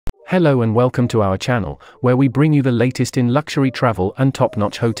Hello and welcome to our channel, where we bring you the latest in luxury travel and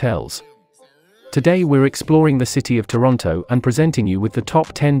top-notch hotels. Today we're exploring the city of Toronto and presenting you with the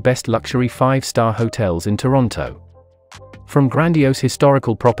top 10 best luxury 5-star hotels in Toronto. From grandiose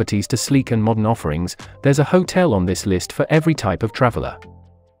historical properties to sleek and modern offerings, there's a hotel on this list for every type of traveler.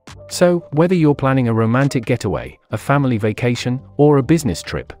 So, whether you're planning a romantic getaway, a family vacation, or a business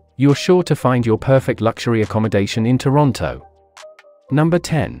trip, you're sure to find your perfect luxury accommodation in Toronto. Number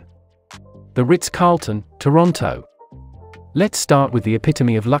 10. The Ritz-Carlton, Toronto. Let's start with the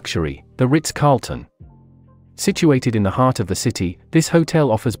epitome of luxury, the Ritz-Carlton. Situated in the heart of the city, this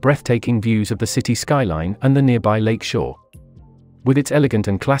hotel offers breathtaking views of the city skyline and the nearby lake shore. With its elegant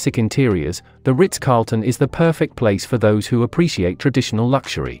and classic interiors, the Ritz-Carlton is the perfect place for those who appreciate traditional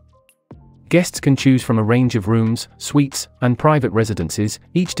luxury. Guests can choose from a range of rooms, suites, and private residences,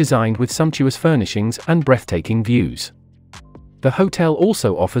 each designed with sumptuous furnishings and breathtaking views. The hotel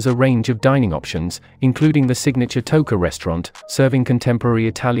also offers a range of dining options, including the signature Toca restaurant, serving contemporary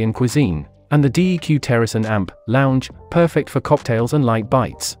Italian cuisine, and the DEQ Terrace and Amp Lounge, perfect for cocktails and light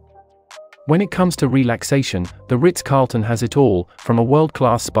bites. When it comes to relaxation, the Ritz-Carlton has it all, from a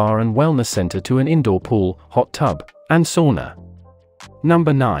world-class spa and wellness center to an indoor pool, hot tub, and sauna.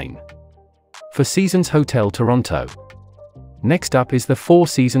 Number 9. Four Seasons Hotel Toronto. Next up is the Four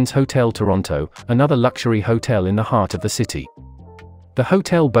Seasons Hotel Toronto, another luxury hotel in the heart of the city. The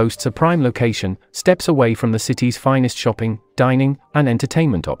hotel boasts a prime location, steps away from the city's finest shopping, dining, and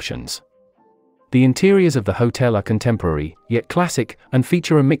entertainment options. The interiors of the hotel are contemporary, yet classic, and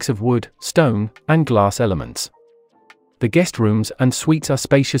feature a mix of wood, stone, and glass elements. The guest rooms and suites are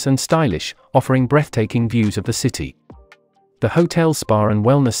spacious and stylish, offering breathtaking views of the city. The hotel's spa and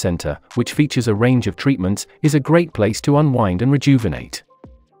wellness center, which features a range of treatments, is a great place to unwind and rejuvenate.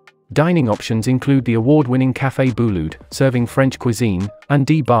 Dining options include the award-winning Café Bouloud, serving French cuisine, and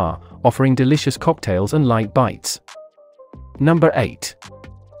D-Bar, offering delicious cocktails and light bites. Number 8.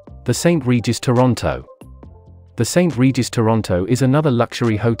 The St. Regis Toronto. The St. Regis Toronto is another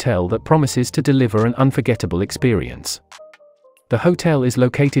luxury hotel that promises to deliver an unforgettable experience. The hotel is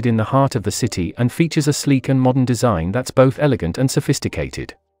located in the heart of the city and features a sleek and modern design that's both elegant and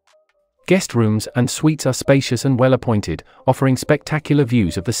sophisticated. Guest rooms and suites are spacious and well-appointed, offering spectacular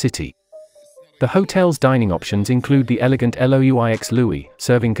views of the city. The hotel's dining options include the elegant Louis,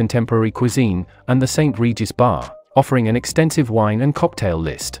 serving contemporary cuisine, and the St. Regis Bar, offering an extensive wine and cocktail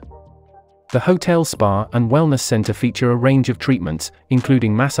list. The hotel spa and wellness center feature a range of treatments,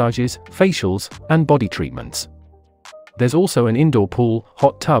 including massages, facials, and body treatments. There's also an indoor pool,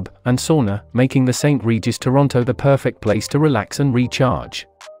 hot tub, and sauna, making the St. Regis Toronto the perfect place to relax and recharge.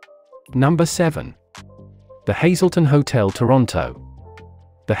 Number 7. The Hazelton Hotel Toronto.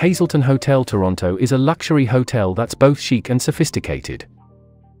 The Hazelton Hotel Toronto is a luxury hotel that's both chic and sophisticated.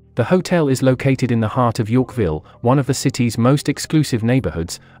 The hotel is located in the heart of Yorkville, one of the city's most exclusive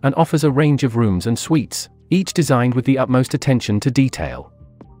neighborhoods, and offers a range of rooms and suites, each designed with the utmost attention to detail.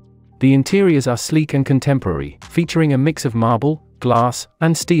 The interiors are sleek and contemporary, featuring a mix of marble, glass,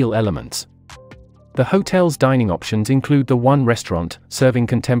 and steel elements. The hotel's dining options include the One restaurant, serving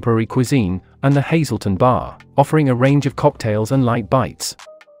contemporary cuisine, and the Hazelton Bar, offering a range of cocktails and light bites.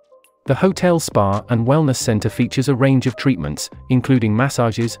 The hotel's spa and wellness center features a range of treatments, including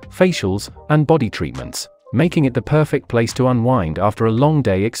massages, facials, and body treatments, making it the perfect place to unwind after a long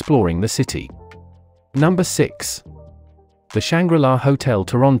day exploring the city. Number 6. The Shangri-La Hotel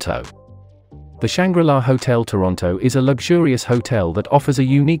Toronto. The Shangri-La Hotel Toronto is a luxurious hotel that offers a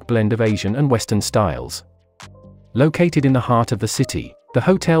unique blend of Asian and Western styles. Located in the heart of the city, the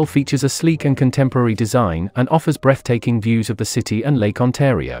hotel features a sleek and contemporary design and offers breathtaking views of the city and Lake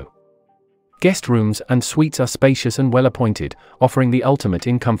Ontario. Guest rooms and suites are spacious and well-appointed, offering the ultimate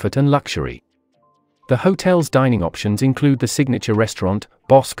in comfort and luxury. The hotel's dining options include the signature restaurant,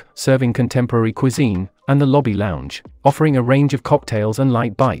 Bosque, serving contemporary cuisine, and the lobby lounge, offering a range of cocktails and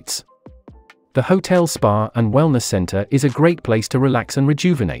light bites. The hotel spa and wellness center is a great place to relax and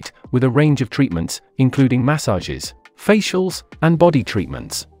rejuvenate, with a range of treatments, including massages, facials, and body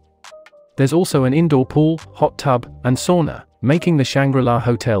treatments. There's also an indoor pool, hot tub, and sauna, making the Shangri-La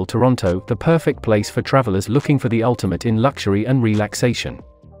Hotel Toronto the perfect place for travelers looking for the ultimate in luxury and relaxation.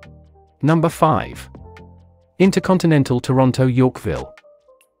 Number 5. Intercontinental Toronto Yorkville.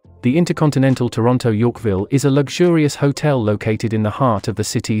 The Intercontinental Toronto Yorkville is a luxurious hotel located in the heart of the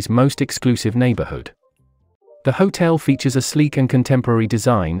city's most exclusive neighborhood. The hotel features a sleek and contemporary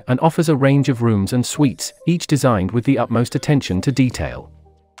design and offers a range of rooms and suites, each designed with the utmost attention to detail.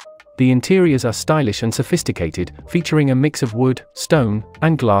 The interiors are stylish and sophisticated, featuring a mix of wood, stone,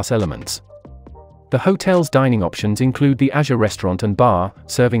 and glass elements. The hotel's dining options include the Azure Restaurant and Bar,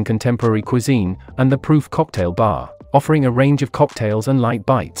 serving contemporary cuisine, and the Proof Cocktail Bar, offering a range of cocktails and light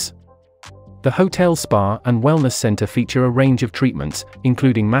bites. The hotel's spa and wellness center feature a range of treatments,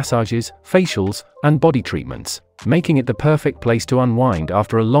 including massages, facials, and body treatments, making it the perfect place to unwind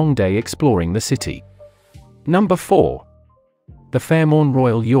after a long day exploring the city. Number 4. The Fairmont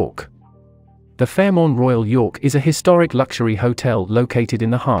Royal York. The Fairmont Royal York is a historic luxury hotel located in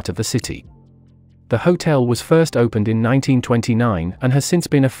the heart of the city. The hotel was first opened in 1929 and has since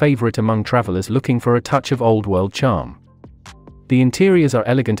been a favorite among travelers looking for a touch of old-world charm. The interiors are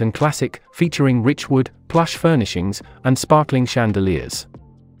elegant and classic, featuring rich wood, plush furnishings, and sparkling chandeliers.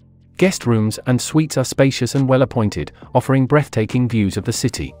 Guest rooms and suites are spacious and well-appointed, offering breathtaking views of the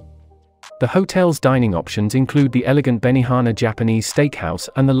city. The hotel's dining options include the elegant Benihana Japanese steakhouse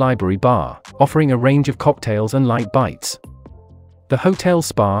and the library bar, offering a range of cocktails and light bites. The hotel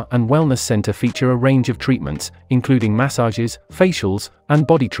spa and wellness center feature a range of treatments, including massages, facials, and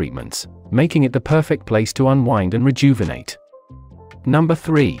body treatments, making it the perfect place to unwind and rejuvenate. Number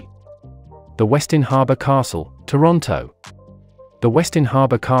 3. The Westin Harbour Castle, Toronto. The Westin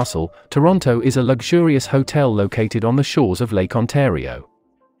Harbour Castle, Toronto is a luxurious hotel located on the shores of Lake Ontario.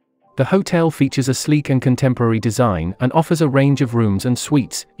 The hotel features a sleek and contemporary design and offers a range of rooms and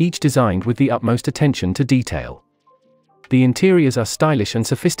suites, each designed with the utmost attention to detail. The interiors are stylish and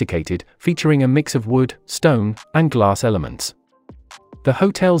sophisticated, featuring a mix of wood, stone, and glass elements. The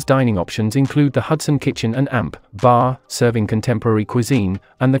hotel's dining options include the Hudson Kitchen and Amp Bar, serving contemporary cuisine,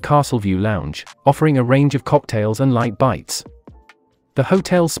 and the Castleview Lounge, offering a range of cocktails and light bites. The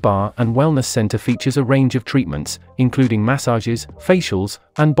hotel spa and wellness center features a range of treatments, including massages, facials,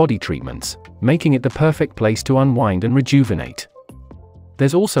 and body treatments, making it the perfect place to unwind and rejuvenate.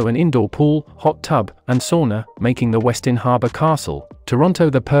 There's also an indoor pool, hot tub, and sauna, making the Westin Harbour Castle,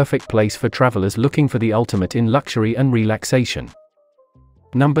 Toronto the perfect place for travelers looking for the ultimate in luxury and relaxation.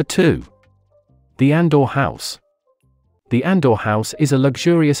 Number 2. The Andor House. The Andor House is a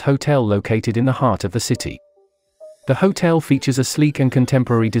luxurious hotel located in the heart of the city. The hotel features a sleek and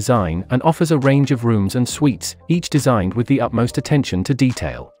contemporary design and offers a range of rooms and suites, each designed with the utmost attention to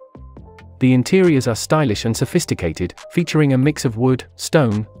detail. The interiors are stylish and sophisticated, featuring a mix of wood,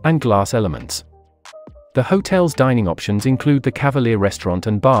 stone, and glass elements. The hotel's dining options include the Cavalier Restaurant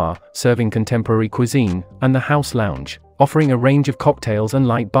and Bar, serving contemporary cuisine, and the House Lounge, offering a range of cocktails and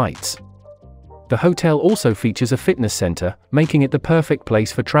light bites. The hotel also features a fitness center, making it the perfect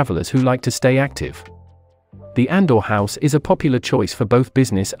place for travelers who like to stay active. The Andor House is a popular choice for both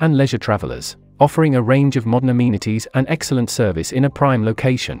business and leisure travelers, offering a range of modern amenities and excellent service in a prime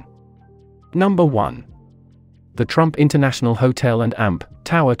location. Number 1. The Trump International Hotel and Amp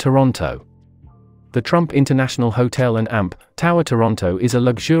Tower, Toronto. The Trump International Hotel and Amp Tower, Toronto is a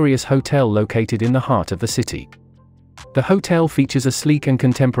luxurious hotel located in the heart of the city. The hotel features a sleek and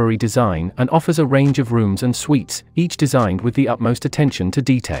contemporary design and offers a range of rooms and suites, each designed with the utmost attention to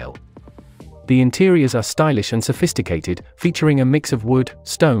detail. The interiors are stylish and sophisticated, featuring a mix of wood,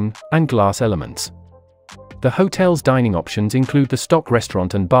 stone, and glass elements. The hotel's dining options include the Stock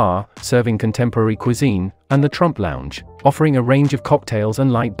Restaurant and Bar, serving contemporary cuisine, and the Trump Lounge, offering a range of cocktails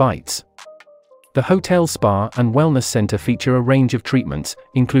and light bites. The hotel spa and wellness center feature a range of treatments,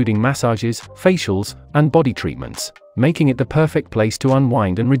 including massages, facials, and body treatments, making it the perfect place to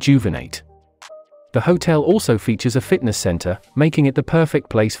unwind and rejuvenate. The hotel also features a fitness center, making it the perfect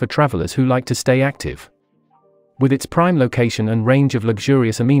place for travelers who like to stay active. With its prime location and range of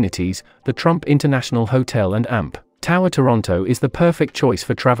luxurious amenities, the Trump International Hotel and Amp Tower, Toronto is the perfect choice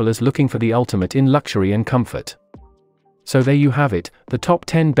for travelers looking for the ultimate in luxury and comfort. So there you have it, the top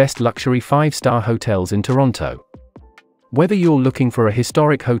 10 best luxury 5-star hotels in Toronto. Whether you're looking for a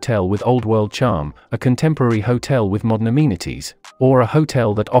historic hotel with old-world charm, a contemporary hotel with modern amenities, or a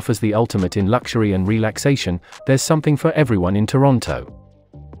hotel that offers the ultimate in luxury and relaxation, there's something for everyone in Toronto.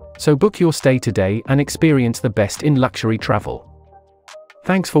 So book your stay today and experience the best in luxury travel.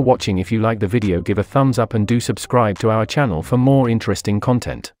 Thanks for watching. If you like the video, give a thumbs up and do subscribe to our channel for more interesting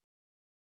content.